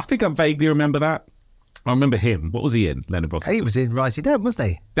think I vaguely remember that. I remember him. What was he in? Leonard Rossiter. He was in Rising Down, wasn't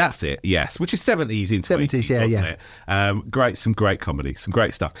he? That's it, yes. Which is 70s into 70s, 80s, yeah. It? Some great comedy, some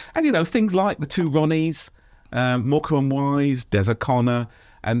great stuff. And, things like The Two Ronnies, Morecambe and Wise, Des O'Connor,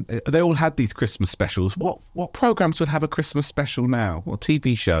 and they all had these Christmas specials. What programmes would have a Christmas special now? What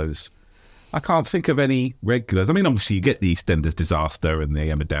TV shows? I can't think of any regulars. I mean, obviously you get the EastEnders Disaster and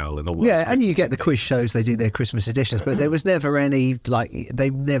the Emmerdale and all that. Yeah, and you get the quiz shows. They do their Christmas editions, but there was never any, they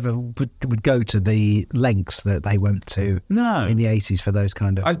never would go to the lengths that they went to in the 80s for those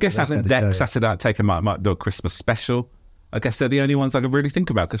kind of. I guess Saturday Night Taken might do a Christmas special. I guess they're the only ones I can really think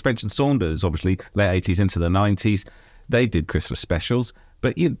about, because French and Saunders, obviously late 80s into the 90s, they did Christmas specials.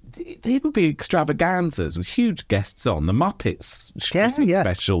 But they would be extravaganzas with huge guests on. The Muppets Christmas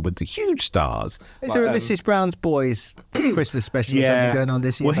special with the huge stars. Is there a Mrs. Brown's Boys Christmas special or something going on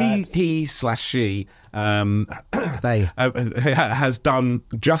this year? Well, he/she has done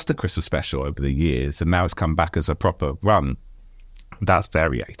just a Christmas special over the years, and now it's come back as a proper run. That's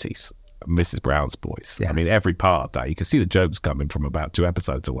very 80s. Mrs. Brown's Boys. I mean, every part of that, you can see the jokes coming from about 2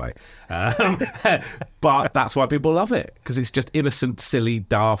 episodes away. But that's why people love it, because it's just innocent, silly,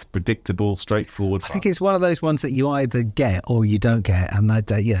 daft, predictable, straightforward. I think it's one of those ones that you either get or you don't get. And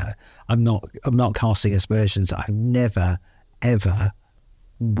I'm not casting aspersions. I've never ever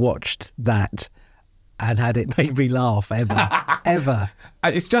watched that and had it make me laugh ever.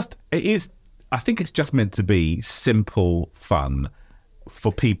 I think it's just meant to be simple fun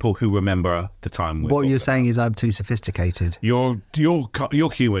for people who remember the time. What you're saying is I'm too sophisticated. Your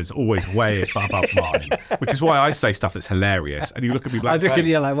humour is always way above mine, which is why I say stuff that's hilarious, and you look at me like, I look at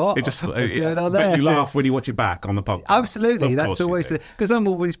you like, what? What's going on there? But you laugh when you watch it back on the podcast. Absolutely, that's always because I'm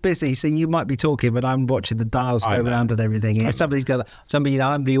always busy. So you might be talking, but I'm watching the dials go round and everything. Yeah, somebody's got somebody.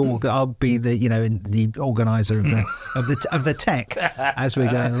 I'll be the organizer of the tech as we're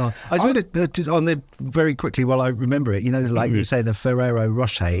going along. I just want to very quickly while I remember it. Like you say, the Ferrero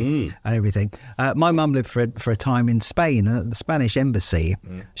Rocher and everything. My mum lived for a time in Spain, and at the Spanish embassy,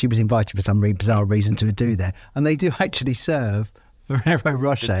 she was invited for some bizarre reason to do there, and they do actually serve Ferrero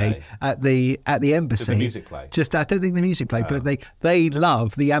Rocher at the embassy. Did the music play? I don't think the music played, but they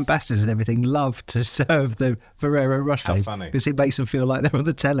love, the ambassadors and everything love to serve the Ferrero Rocher. How funny. Because it makes them feel like they're on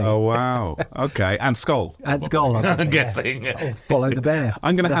the telly. Oh, wow. Okay. And Skull. And Skull, I'm guessing. Follow the bear.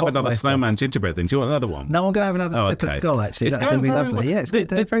 I'm going to have another snowman gingerbread then. Do you want another one? No, I'm going to have another sip of Skull, actually. It's That's going to be lovely. Yeah,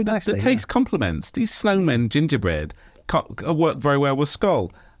 it's very nicely. The taste complements. These snowmen gingerbread work very well with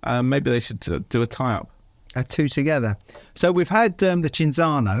Skull. Maybe they should do a tie-up. Two together. So we've had the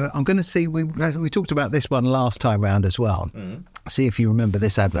Cinzano. I'm going to see, we talked about this one last time round as well. See if you remember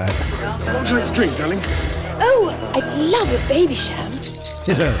this advert. What would you like to drink, darling? Oh, I'd love a baby sham.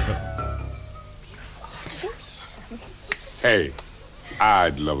 Hey,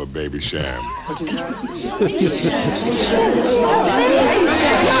 I'd love a baby sham.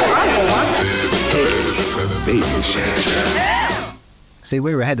 Baby sham. See,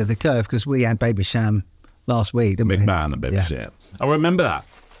 we were ahead of the curve because we had baby sham last week, didn't we? Big man and baby sham. I remember that.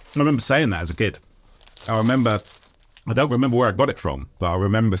 I remember saying that as a kid. I don't remember where I got it from, but I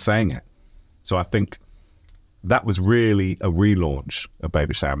remember saying it. So I think that was really a relaunch of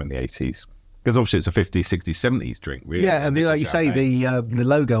baby sham in the 80s. Because obviously it's a 50s, 60s, 70s drink, really. Yeah, and like you say, the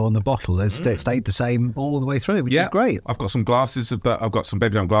logo on the bottle has stayed the same all the way through, which is great. I've got some glasses of that. I've got some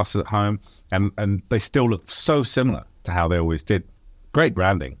baby sham glasses at home, and they still look so similar to how they always did. Great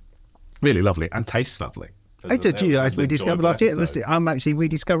branding. Really lovely, and tastes lovely. We discovered last year. I'm actually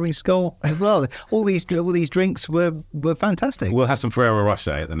rediscovering Skull as well. All these drinks were fantastic. We'll have some Ferrero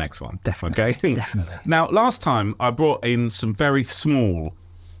Rocher at the next one. Definitely. Okay? Definitely. Now, last time I brought in some very small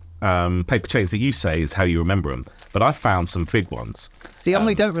paper chains that you say is how you remember them, but I found some big ones. See,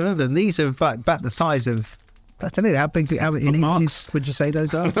 I don't remember them. These are about the size of, I don't know, how in inches would you say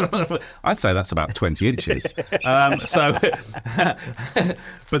those are? I'd say that's about 20 inches.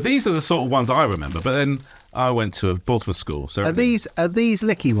 But these are the sort of ones I remember. But then I went to a Baltimore school. So are these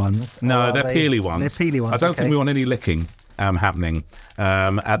licky ones? No, they're peely ones. They're peely ones. I don't think we want any licking happening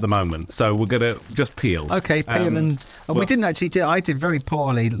at the moment. So we're going to just peel. Okay, peel and we didn't actually do. I did very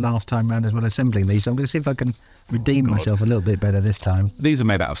poorly last time round as well assembling these. So I'm going to see if I can redeem myself a little bit better this time. These are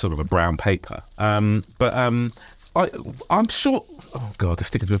made out of sort of a brown paper. I'm sure. Oh God, they're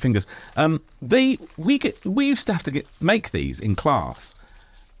sticking to my fingers. We used to have to make these in class,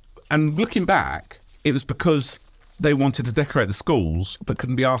 and looking back, it was because they wanted to decorate the schools but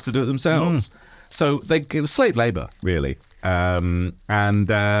couldn't be asked to do it themselves. So it was slave labour, really. And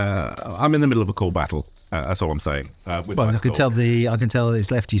I'm in the middle of a cool battle. That's all I'm saying. I can tell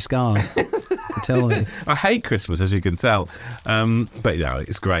it's left you scarred. I hate Christmas, as you can tell. But yeah,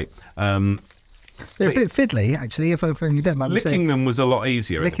 it's great. They're a bit fiddly, actually, if you don't mind me saying. Licking them was a lot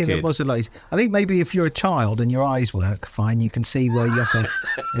easier as a kid. Them was a lot easier. I think maybe if you're a child and your eyes work fine, you can see where you have to,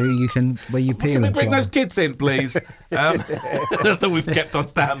 where you peel them from. Bring those kids in, please. That we've kept on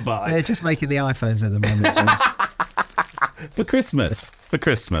standby. They're just making the iPhones at the moment. For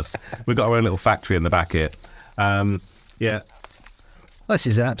Christmas. We've got our own little factory in the back here. This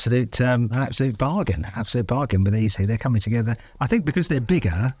is an absolute bargain. Absolute bargain with these here. They're coming together. I think because they're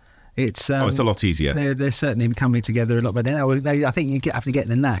bigger, it's a lot easier. They're certainly coming together a lot better now. I think you have to get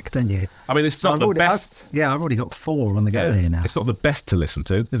the knack, don't you? I mean, it's not the best. I've already got 4 on the go here now. It's not the best to listen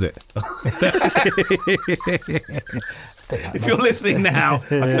to, is it? If you're listening now, I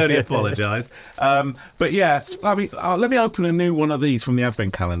can only apologise. But yeah, I mean, let me open a new one of these from the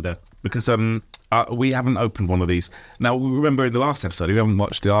Advent calendar because we haven't opened one of these. Now, remember in the last episode, if you haven't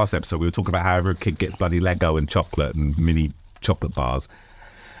watched the last episode, we were talking about how every kid gets bloody Lego and chocolate and mini chocolate bars.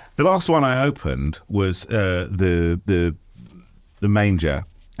 The last one I opened was the manger,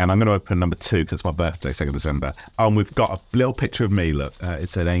 And I'm going to open number 2 because it's my birthday, 2nd December. And we've got a little picture of me. Look,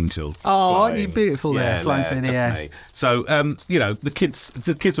 it's an angel. Oh, aren't you beautiful there, flying through the air? Me. So, the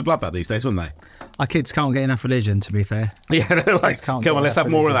kids would love that these days, wouldn't they? Our kids can't get enough religion, to be fair. Yeah, they're like, come on, let's have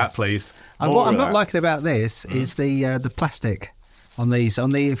more of that, please. And what I'm not liking about this is the plastic on these.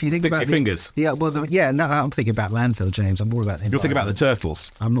 If you think about your fingers. Yeah, I'm thinking about landfill, James. I'm all about the You're thinking about the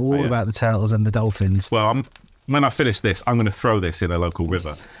turtles. I'm all about the turtles and the dolphins. Well, when I finish this, I'm going to throw this in a local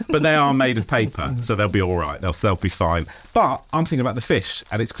river. But they are made of paper, so they'll be all right. They'll be fine. But I'm thinking about the fish,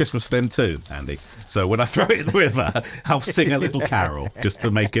 and it's Christmas for them too, Andy. So when I throw it in the river, I'll sing a little carol just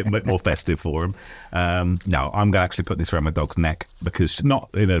to make it a bit more festive for them. No, I'm going to actually put this around my dog's neck, because not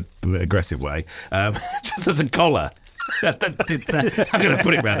in an aggressive way, just as a collar. I'm going to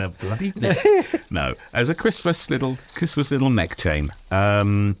put it around her bloody neck. No, as a Christmas little neck chain.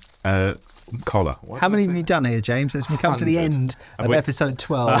 Collar. How many have you done here, James? As we come to the end of episode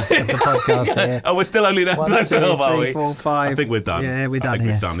 12 of the podcast here. Oh, we're still only at episode 12, are we? 3, 4, 5. I think we're done. Yeah, we're done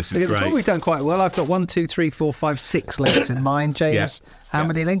here. We've done. This is great. We've done quite well. I've got 1, 2, 3, 4, 5, 6 links in mine, James. How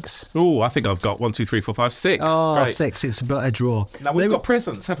many links? Oh, I think I've got 1, 2, 3, 4, 5, 6. Oh, great. 6. It's a draw. Now we've got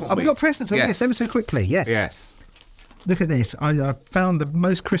presents, haven't we? We've got presents. Yes, ever so quickly. Yes. Yes. Look at this. I found the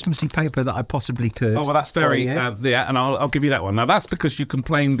most Christmassy paper that I possibly could. Oh, well, that's very... and I'll give you that one. Now, that's because you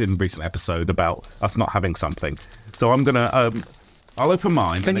complained in a recent episode about us not having something. So I'm going to... I'll open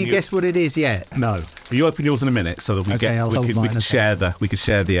mine. Can you guess what it is yet? No. You open yours in a minute so that we can share the... We can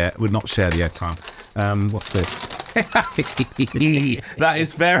share the air... We'll not share the airtime. What's this? That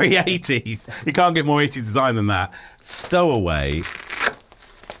is very 80s. You can't get more 80s design than that. Stowaway.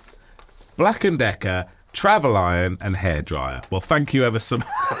 Black & Decker... travel iron and hairdryer. Well, thank you ever so much.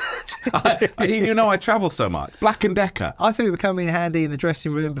 I travel so much. Black & Decker. I think it would come in handy in the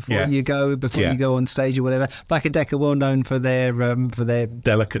dressing room before you go on stage or whatever. Black & Decker, well known for their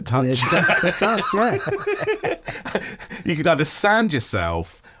delicate touch. Delicate touch, yeah. You could either sand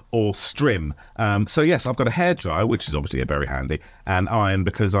yourself or strim. So yes, I've got a hairdryer, which is obviously very handy, and iron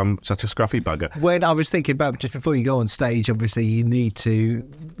because I'm such a scruffy bugger. When I was thinking about just before you go on stage, obviously you need to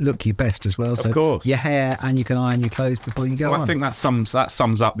look your best as well. Of course, your hair, and you can iron your clothes before you go on. I think that sums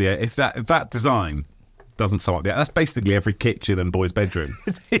up the if that design doesn't sum up the that's basically every kitchen and boy's bedroom.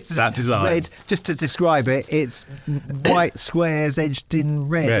 That design. Red, just to describe it, it's white squares edged in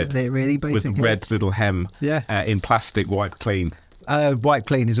red. Isn't it? Really, basically with red little hem. In plastic, white clean. White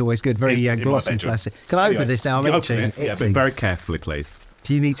clean is always good. Very glossy plastic. Can I open this now? I'm itching. Yeah, but very carefully, please.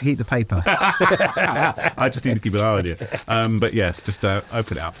 Do you need to keep the paper? I just need to keep an eye on you. But yes, just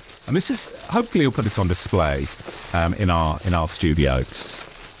open it up. And this is hopefully we'll put this on display in our studio.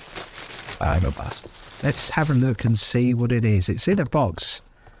 Let's have a look and see what it is. It's in a box,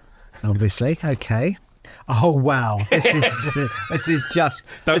 obviously. Okay. Oh wow! This is just.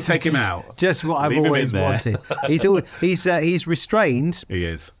 Don't take him out. Just what I've always wanted. He's restrained. He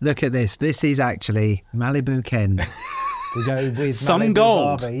is. Look at this. This is actually Malibu Ken. To go with Sun Malibu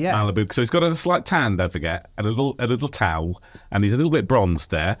Gold Barbie, yeah. Malibu. So he's got a slight tan. Don't forget, and a little towel, and he's a little bit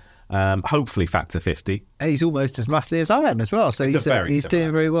bronzed there. Hopefully factor 50. He's almost as muscly as I am as well, so he's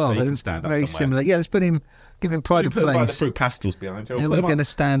doing very well. So you can stand up very somewhere. similar. Yeah, let's give him pride of place. The fruit pastels behind you. Yeah, we're going to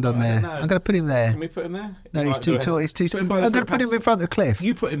stand on there. I'm going to put him there. Can we put him there? No, he's too tall. He's too tall. I'm going to put him in front of Cliff.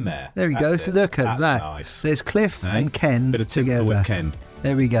 You put him there. There he goes. Look at that. Nice. There's Cliff and Ken Bit of together. with Ken.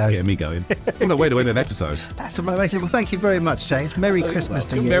 There we go. Getting me going. What a way to end an episode. That's amazing. Well, thank you very much, James. Merry Christmas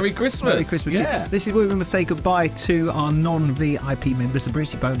to you. Merry Christmas. Merry Christmas. Yeah. This is where we're going to say goodbye to our non-VIP members. The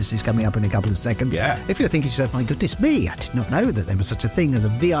Brucey bonus is coming up in a couple of seconds. Yeah. If you're thinking to yourself, my goodness me, I did not know that there was such a thing as a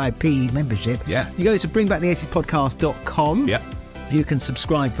VIP membership. Yeah. You go to bringbackthE80spodcast.com. Yeah. You can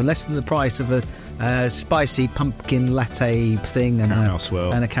subscribe for less than the price of a spicy pumpkin latte thing and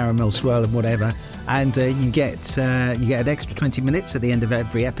a caramel swirl and whatever. And you get an extra 20 minutes at the end of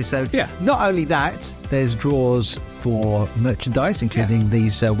every episode. Yeah. Not only that, there's draws for merchandise, including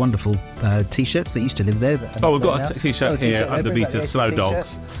these wonderful T-shirts that used to live there. We've got a T-shirt here under Vita's Slow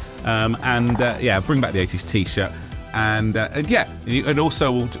Dogs. Bring Back the 80s T-shirt. And also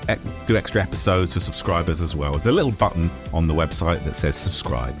we'll do extra episodes for subscribers as well. There's a little button on the website that says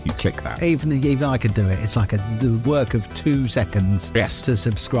subscribe. You click that. Even I could do it. It's like the work of 2 seconds to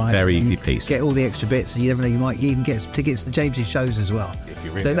subscribe. Very easy piece. Get all the extra bits. You never know, you might even get tickets to James's shows as well. If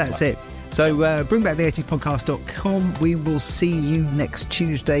you really so that's lucky. it. So bringbackthE80podcast.com. We will see you next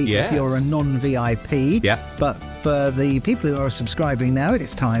Tuesday if you're a non-VIP. Yeah. But for the people who are subscribing now,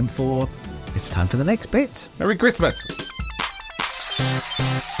 it's time for the next bit. Merry Christmas.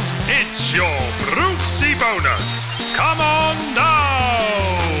 It's your Brucey bonus. Come on down.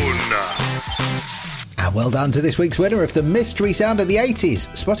 And well done to this week's winner of the mystery sound of the 80s,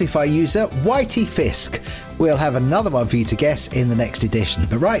 Spotify user Whitey Fisk. We'll have another one for you to guess in the next edition.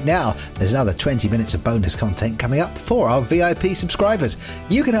 But right now, there's another 20 minutes of bonus content coming up for our VIP subscribers.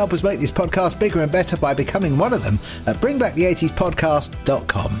 You can help us make this podcast bigger and better by becoming one of them at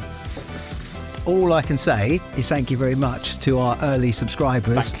bringbackthe80spodcast.com. All I can say is thank you very much to our early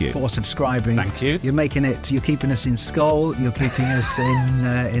subscribers for subscribing. Thank you. You're keeping us in Skull. You're keeping us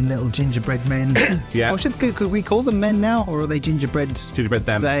in little gingerbread men. Yeah. Or could we call them men now, or are they gingerbread? Gingerbread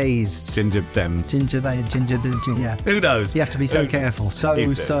them. Theys. Ginger them. Yeah. Who knows? You have to be so careful.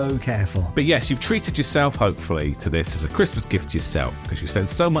 So careful. But yes, you've treated yourself, hopefully, to this as a Christmas gift to yourself, because you spend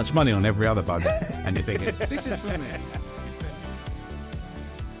so much money on every other bugger, and you're thinking, this is for me.